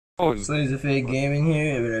Slaves of Fate Gaming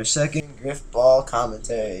here with our second Grifball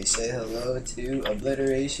commentary. Say hello to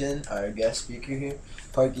Obliteration, our guest speaker here,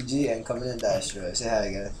 Parky G, and Coming in Dastro. Say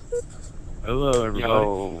hi, guys. Hello, everybody.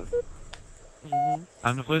 Yo.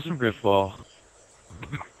 Time to play some Grifball.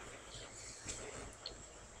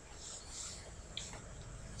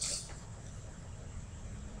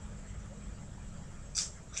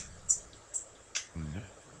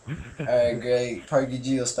 Alright, great. Parky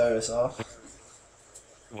G will start us off.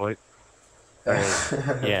 What?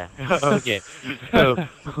 Yeah. Okay. So,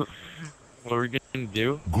 what we're gonna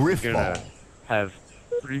do? Griff We're gonna Ball. have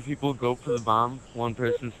 3 people go for the bomb, 1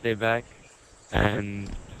 person stay back, and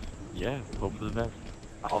yeah, hope for the best.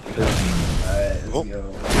 I'll do. Alright, let's go.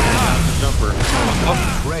 Jumper.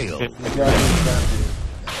 Trail.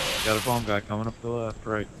 Got a bomb guy coming up the left,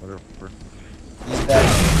 right, whatever. He's back.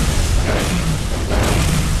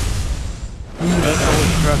 That's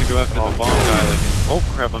always trying to go after the bomb guy. Like, oh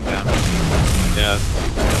crap, I'm down. Yeah, the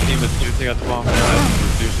team as soon as they got the bomb guy,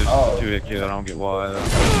 reduce it to 2-hit kill. I don't get why.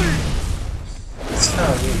 It's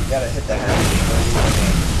kind of weird. You gotta hit the hammer before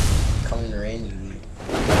you come in range of you.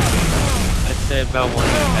 I'd say about 1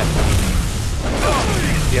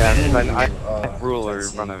 Yeah, I have ruler in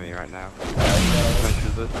front of me right now.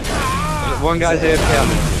 One guy's AFK on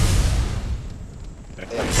this team.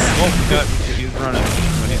 Oh, God, he's running.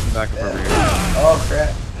 We need some backup over here. Oh crap.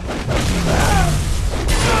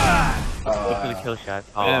 Look for the kill shot.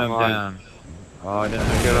 Oh, Yeah, I'm down. Oh, I didn't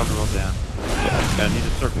get up real down. Yeah, I need to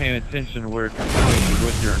start paying attention to where it comes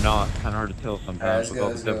with you or not. It's kind of hard to tell sometimes with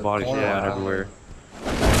all the dead bodies flying everywhere.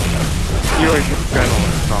 You already get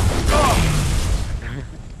adrenaline strong.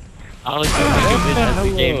 I like to think of it as a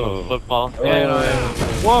game of football.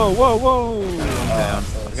 Whoa, whoa, whoa! I'm down.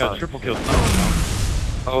 I got a triple kill now.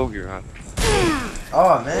 Oh, you're on.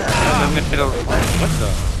 Oh man. What the?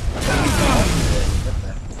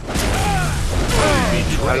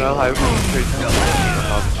 I don't know how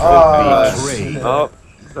Oh,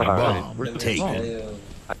 sorry. We're taken.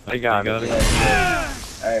 I got it.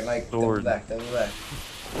 Alright, Mike, double back.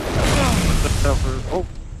 Oh,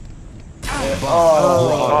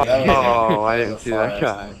 Oh, I didn't see that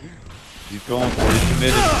guy. He's going for it. He's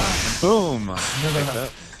committed. Boom! Take that.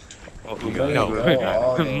 Oh, you got no.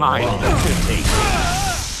 Mine.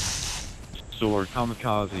 Sword,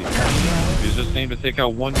 kamikaze. He's just aimed to take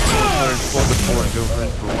out one player squad before and go for it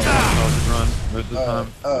for one kamikaze run. Most of the time,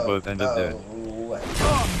 we both end up dead.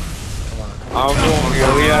 I'm going,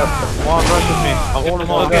 come on, rush with me. I want him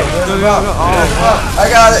all. Go. I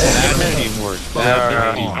got it. That's teamwork.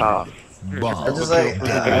 That's teamwork. I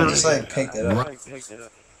just like picked it up.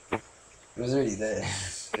 It was already there.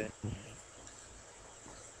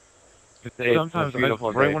 Sometimes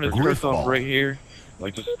right when it starts off right here,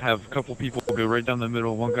 like just have a couple people go right down the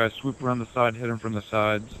middle, one guy swoop around the side, hit him from the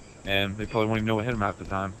sides, and they probably won't even know what hit him half the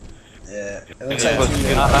time. Yeah. It But looks to avoid getting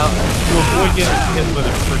hit by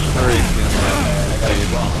the first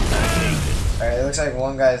Alright, it looks like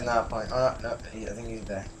one guy's not playing. Oh no, I think he's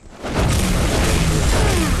back.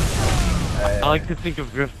 I like to think of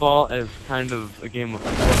Grifball as kind of a game of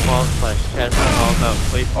football / chess, all about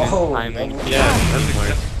placement, timing. Yeah,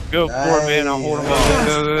 teamwork. Go for it, man. I'll hold him up.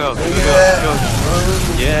 Go.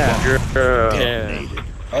 Yeah.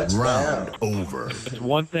 Round over. That's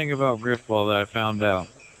one thing about Grifball that I found out.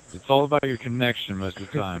 It's all about your connection most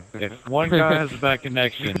of the time. If one guy has a bad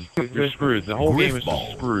connection, you're screwed. The whole game is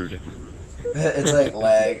just screwed. It's like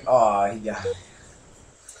lag. Aw, he got it.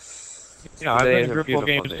 Yeah, I've been in Grifball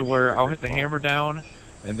games to where I'll hit the hammer down,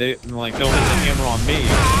 and they'll hit the hammer on me.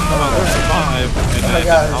 I'm 5, and then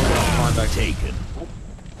I'll climb back. Taken.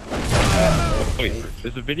 Wait,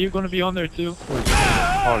 is the video going to be on there too, or is it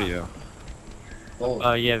audio?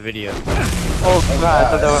 Yeah, video. Oh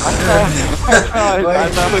crap, I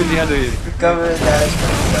thought it was the other you. Cover it, guys.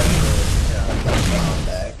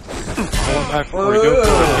 Going back for it, go.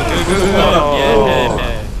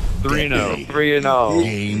 Yeah. 3-0. 3-0.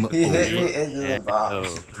 Game He hit over. me into the box.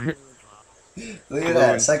 Look at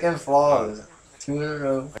that, second flawless. 2 in a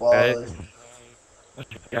row, flawless.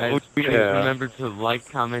 Guys, please remember to like,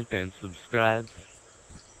 comment, and subscribe.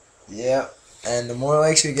 Yep, and the more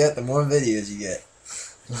likes you get, the more videos you get.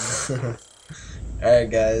 Alright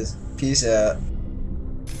guys, peace out.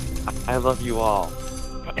 I love you all.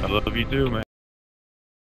 I love you too, man.